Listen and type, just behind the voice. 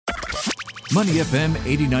Money FM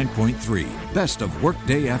 89.3, best of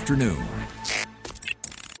workday afternoon.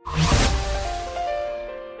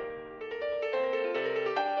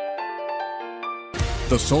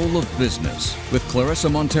 The Soul of Business with Clarissa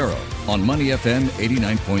Montero on Money FM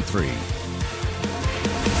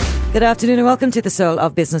 89.3. Good afternoon and welcome to The Soul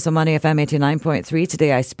of Business on Money FM 89.3.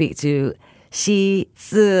 Today I speak to Shi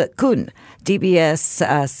Tze Koon,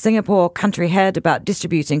 DBS Singapore country head, about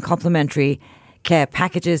distributing complimentary care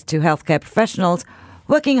packages to healthcare professionals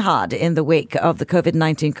working hard in the wake of the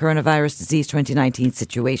COVID-19 coronavirus disease 2019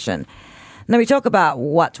 situation. Now, we talk about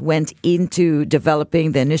what went into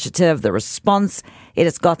developing the initiative, the response it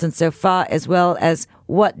has gotten so far, as well as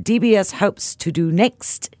what DBS hopes to do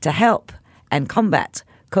next to help and combat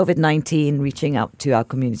COVID-19, reaching out to our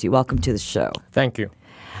community. Welcome to the show. Thank you.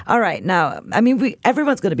 All right. Now,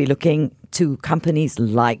 everyone's going to be looking to companies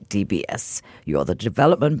like DBS. You're the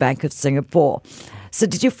Development Bank of Singapore. So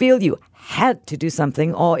did you feel you had to do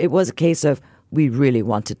something, or it was a case of we really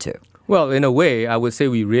wanted to? Well, in a way, I would say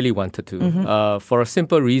we really wanted to, for a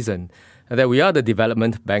simple reason, that we are the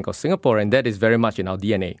Development Bank of Singapore, and that is very much in our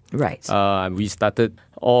DNA. Right. We started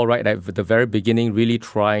all right at the very beginning, really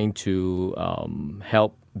trying to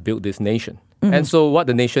help build this nation. And so what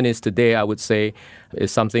the nation is today, I would say,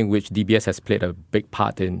 is something which DBS has played a big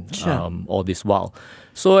part in all this while.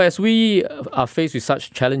 So as we are faced with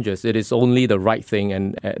such challenges, it is only the right thing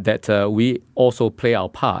and that we also play our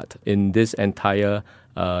part in this entire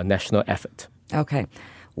national effort. Okay.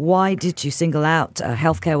 Why did you single out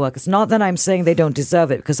healthcare workers? Not that I'm saying they don't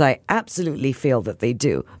deserve it, because I absolutely feel that they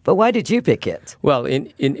do. But why did you pick it? Well,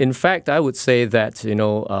 in fact, I would say that,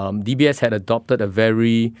 DBS had adopted a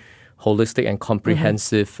very holistic and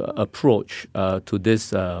comprehensive approach to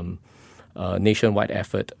this nationwide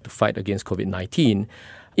effort to fight against COVID-19.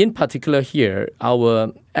 In particular here,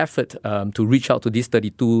 our effort to reach out to these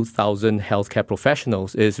 32,000 healthcare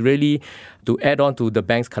professionals is really to add on to the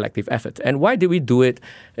bank's collective effort. And why did we do it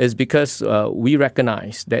is because we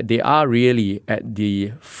recognize that they are really at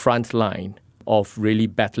the front line of really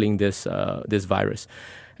battling this virus.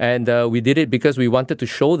 And we did it because we wanted to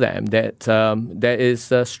show them that there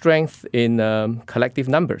is strength in collective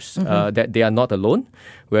numbers, that they are not alone.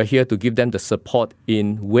 We're here to give them the support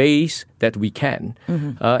in ways that we can.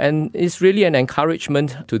 And it's really an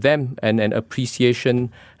encouragement to them and an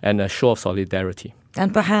appreciation and a show of solidarity.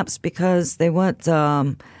 And perhaps because they weren't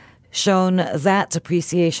shown that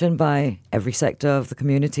appreciation by every sector of the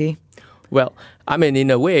community? Well, in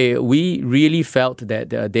a way, we really felt that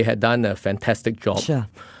they had done a fantastic job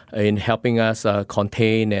in helping us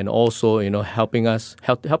contain and also, helping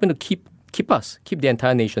to keep the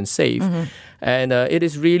entire nation safe. And it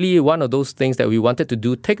is really one of those things that we wanted to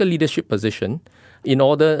do, take a leadership position in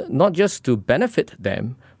order not just to benefit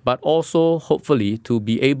them, but also hopefully to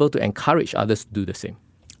be able to encourage others to do the same.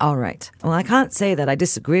 All right. Well, I can't say that I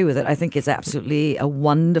disagree with it. I think it's absolutely a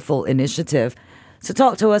wonderful initiative. So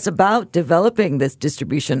talk to us about developing this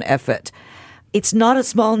distribution effort. It's not a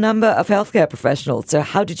small number of healthcare professionals. So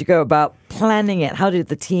how did you go about planning it? How did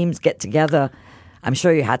the teams get together? I'm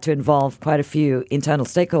sure you had to involve quite a few internal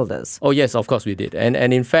stakeholders. Oh, yes, of course we did. And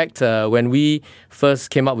in fact, when we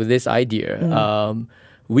first came up with this idea,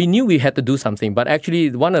 we knew we had to do something. But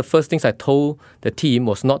actually, one of the first things I told the team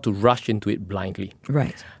was not to rush into it blindly.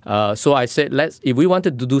 Right. So I said, if we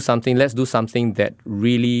wanted to do something, let's do something that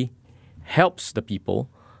really helps the people,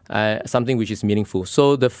 something which is meaningful.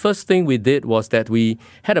 So the first thing we did was that we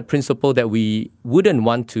had a principle that we wouldn't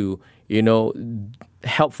want to,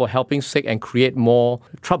 help for helping's sake and create more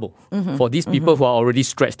trouble for these people who are already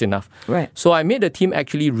stretched enough. Right. So I made the team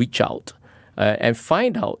actually reach out and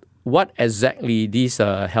find out what exactly these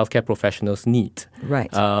healthcare professionals need.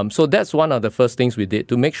 Right. So that's one of the first things we did,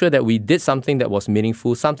 to make sure that we did something that was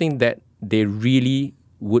meaningful, something that they really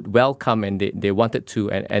would welcome and they wanted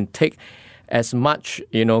to and take as much,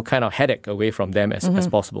 kind of headache away from them as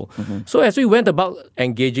possible. So as we went about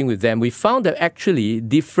engaging with them, we found that actually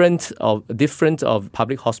different of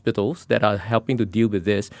public hospitals that are helping to deal with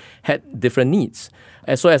this had different needs.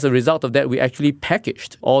 And so as a result of that, we actually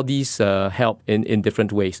packaged all these help in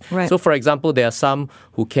different ways. Right. So for example, there are some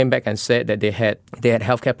who came back and said that they had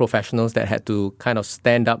healthcare professionals that had to kind of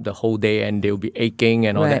stand up the whole day and they'll be aching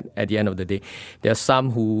and all that at the end of the day. There are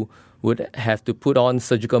some who would have to put on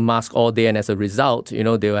surgical masks all day, and as a result,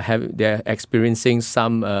 they're experiencing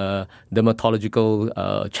some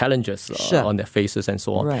dermatological challenges on their faces and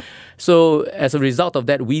so on. Right. So as a result of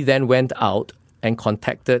that, we then went out and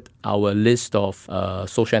contacted our list of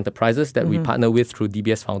social enterprises that we partner with through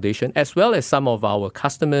DBS Foundation, as well as some of our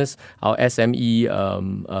customers, our SME,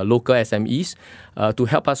 local SMEs, to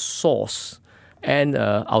help us source and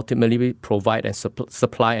ultimately provide and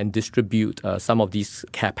supply and distribute some of these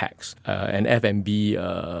care packs and F&B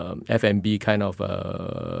kind of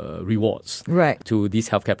rewards to these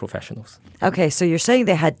healthcare professionals. Okay, so you're saying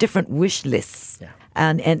they had different wish lists,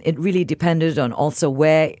 and it really depended on also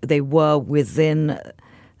where they were within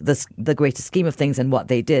the greater scheme of things and what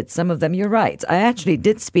they did. Some of them, you're right. I actually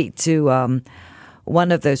did speak to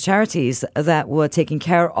one of those charities that were taking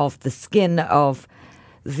care of the skin of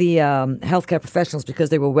the healthcare professionals because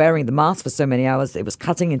they were wearing the mask for so many hours. It was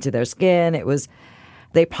cutting into their skin.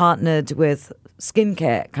 They partnered with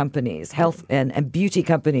skincare companies, health and beauty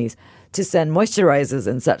companies to send moisturizers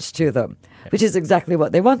and such to them, which is exactly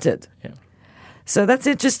what they wanted. Yeah. So that's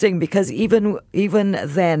interesting because even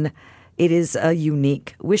then, it is a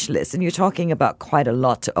unique wish list, and you're talking about quite a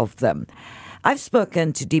lot of them. I've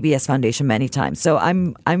spoken to DBS Foundation many times, so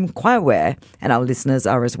I'm quite aware, and our listeners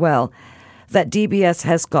are as well, that DBS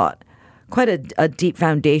has got quite a deep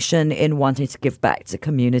foundation in wanting to give back to the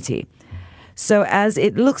community. So as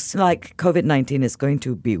it looks like COVID-19 is going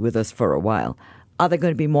to be with us for a while, are there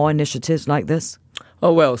going to be more initiatives like this?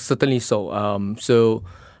 Oh, well, certainly so.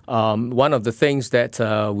 One of the things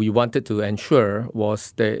that we wanted to ensure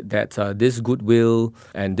was that this goodwill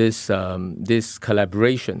and this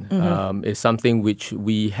collaboration is something which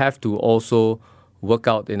we have to also work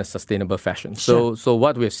out in a sustainable fashion. Sure. So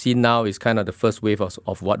what we've seen now is kind of the first wave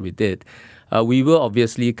of what we did. We will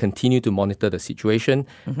obviously continue to monitor the situation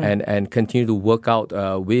and continue to work out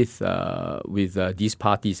with these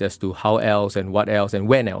parties as to how else and what else and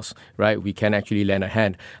when else, right, we can actually lend a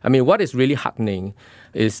hand. I mean, what is really heartening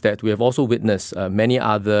is that we have also witnessed many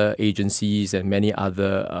other agencies and many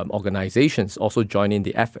other organizations also joining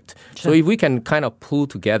the effort. Sure. So if we can kind of pull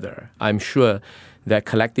together, I'm sure that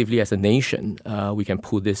collectively as a nation, we can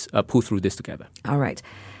pull through this together. All right.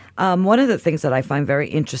 One of the things that I find very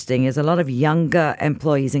interesting is a lot of younger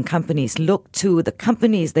employees in companies look to the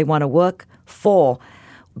companies they want to work for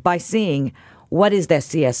by seeing what is their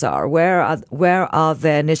CSR, where are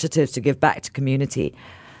their initiatives to give back to community,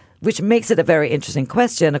 which makes it a very interesting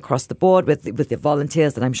question across the board with the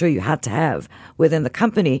volunteers that I'm sure you had to have within the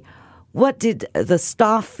company. What did the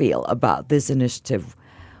staff feel about this initiative?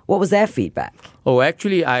 What was their feedback? Oh,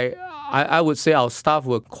 actually, I would say our staff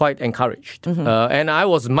were quite encouraged. And I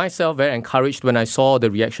was myself very encouraged when I saw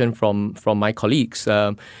the reaction from my colleagues.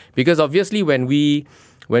 Because obviously when we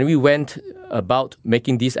went about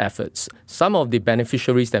making these efforts, some of the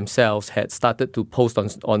beneficiaries themselves had started to post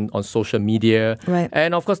on social media. Right.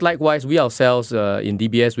 And of course, likewise, we ourselves in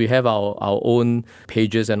DBS, we have our own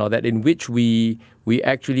pages and all that in which we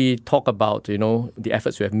actually talk about, the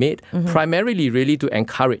efforts we have made, primarily really to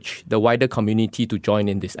encourage the wider community to join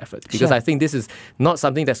in this effort. Because Sure. I think this is not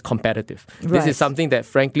something that's competitive. Right. This is something that,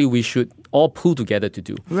 frankly, we should all pull together to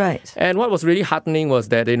do. Right. And what was really heartening was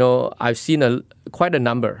that, I've seen quite a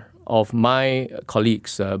number of my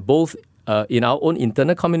colleagues, both in our own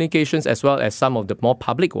internal communications as well as some of the more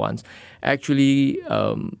public ones, actually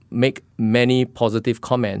make many positive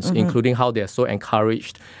comments, including how they are so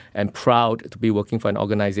encouraged and proud to be working for an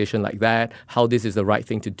organization like that, how this is the right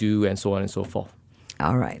thing to do, and so on and so forth.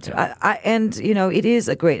 All right. And it is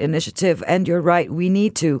a great initiative. And you're right.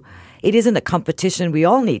 It isn't a competition. We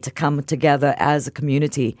all need to come together as a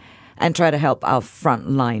community and try to help our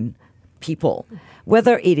frontline people,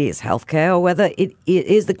 whether it is healthcare or whether it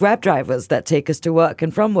is the Grab drivers that take us to work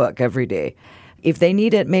and from work every day. If they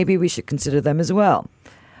need it, maybe we should consider them as well.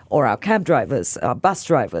 Or our cab drivers, our bus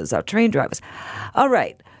drivers, our train drivers. All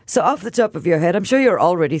right. So off the top of your head, I'm sure you're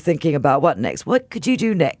already thinking about what next. What could you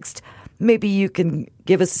do next? Maybe you can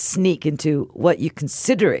give us a sneak into what you're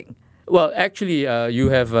considering. Well, actually, you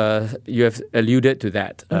have alluded to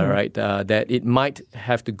that, right? That it might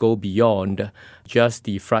have to go beyond just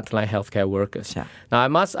the frontline healthcare workers. Sure. Now,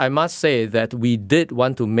 I must say that we did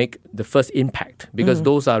want to make the first impact because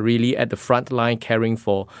those are really at the front line caring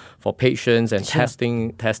for patients and Sure.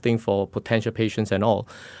 testing for potential patients and all.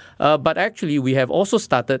 But actually, we have also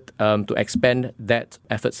started to expand that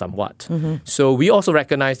effort somewhat. So we also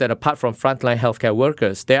recognize that apart from frontline healthcare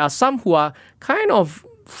workers, there are some who are kind of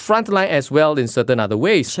frontline as well in certain other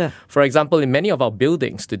ways. Sure. For example, in many of our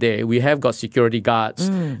buildings today, we have got security guards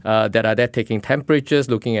that are there taking temperatures,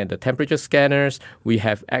 looking at the temperature scanners. We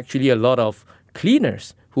have actually a lot of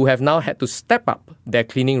cleaners who have now had to step up their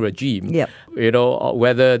cleaning regime. Yep.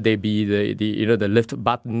 Whether they be the lift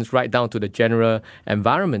buttons right down to the general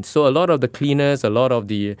environment. So a lot of the cleaners, a lot of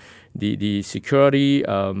the security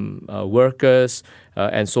workers,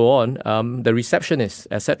 and so on, the receptionists,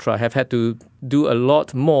 etc., have had to do a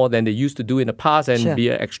lot more than they used to do in the past and Sure. be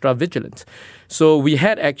extra vigilant. So we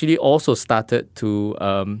had actually also started to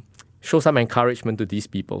show some encouragement to these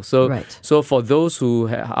people. So, Right. so for those who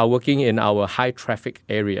are working in our high traffic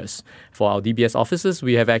areas, for our DBS officers,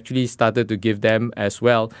 we have actually started to give them as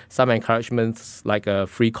well some encouragements like a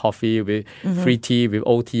free coffee with free tea with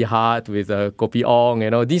OT Heart, with Kopi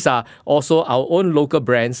Ong. These are also our own local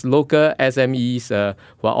brands, local SMEs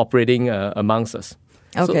who are operating amongst us.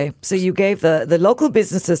 Okay, so you gave the local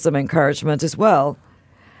businesses some encouragement as well,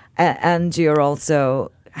 and you're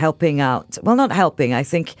also helping out. Well, not helping. I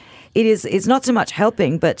think it's not so much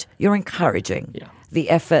helping, but you're encouraging the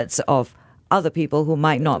efforts of other people who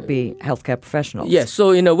might not be healthcare professionals. Yes,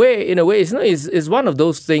 so in a way, it's one of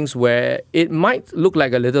those things where it might look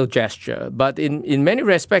like a little gesture, but in many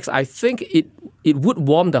respects, I think it would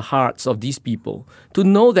warm the hearts of these people to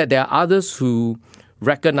know that there are others who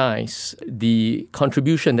recognize the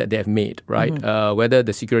contribution that they have made, right? Whether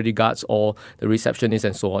the security guards or the receptionists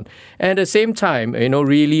and so on. And at the same time,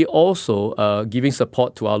 really also giving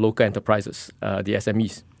support to our local enterprises, the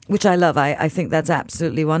SMEs. Which I love. I think that's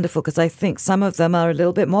absolutely wonderful because I think some of them are a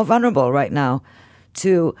little bit more vulnerable right now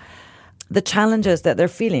to the challenges that they're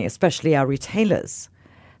feeling, especially our retailers.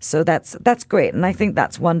 So that's great. And I think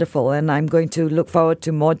that's wonderful. And I'm going to look forward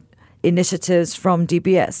to more initiatives from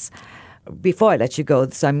DBS. Before I let you go,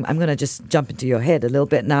 so I'm going to just jump into your head a little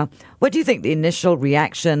bit now. What do you think the initial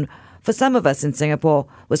reaction for some of us in Singapore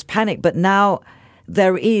was panic, but now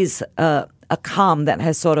there is a calm that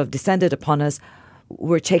has sort of descended upon us.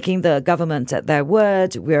 We're taking the government at their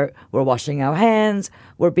word. We're washing our hands.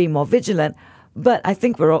 We're being more vigilant. But I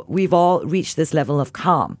think we've all reached this level of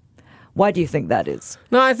calm. Why do you think that is?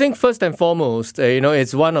 No, I think first and foremost,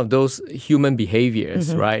 it's one of those human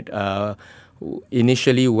behaviors, right?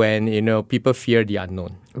 Initially, when people fear the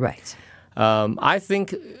unknown. Right. I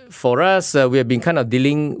think for us, we have been kind of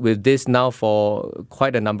dealing with this now for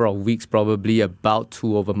quite a number of weeks, probably about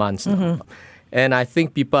 2 over months now. And I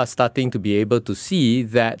think people are starting to be able to see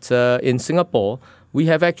that in Singapore, we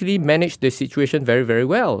have actually managed the situation very, very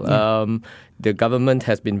well. The government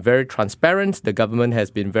has been very transparent. The government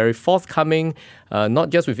has been very forthcoming,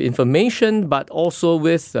 not just with information, but also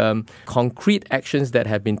with concrete actions that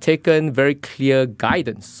have been taken, very clear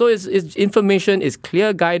guidance. So it's information, it's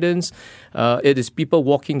clear guidance. It is people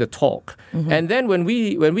walking the talk. And then when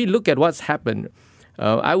we look at what's happened,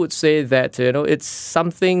 I would say that it's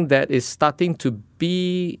something that is starting to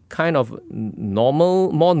be kind of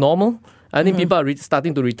normal, more normal. I think people are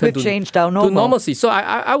starting to return to normalcy. So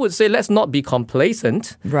I would say let's not be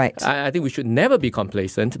complacent. Right. I think we should never be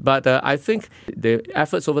complacent. But I think the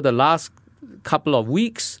efforts over the last couple of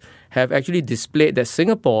weeks have actually displayed that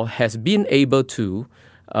Singapore has been able to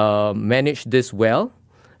manage this well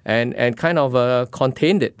and kind of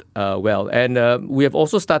contained it well. And we have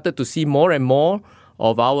also started to see more and more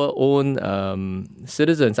of our own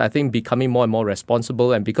citizens, I think, becoming more and more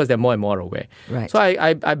responsible, and because they're more and more aware. Right. So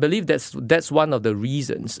I believe that's one of the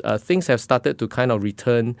reasons things have started to kind of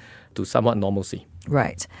return to somewhat normalcy.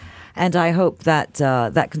 Right. And I hope that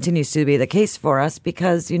that continues to be the case for us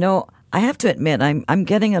because, I have to admit, I'm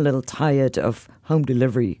getting a little tired of home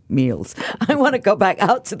delivery meals. I want to go back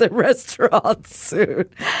out to the restaurant soon.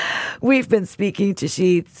 We've been speaking to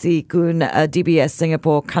Shee Tse Koon, a DBS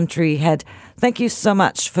Singapore country head. Thank you so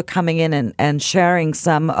much for coming in and sharing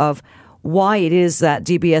some of why it is that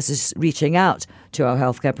DBS is reaching out to our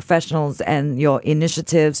healthcare professionals and your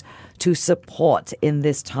initiatives to support in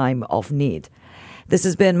this time of need. This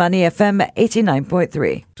has been Money FM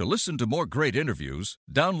 89.3. To listen to more great interviews,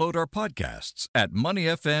 download our podcasts at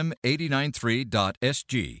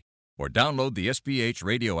moneyfm893.sg or download the SPH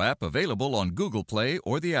radio app available on Google Play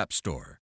or the App Store.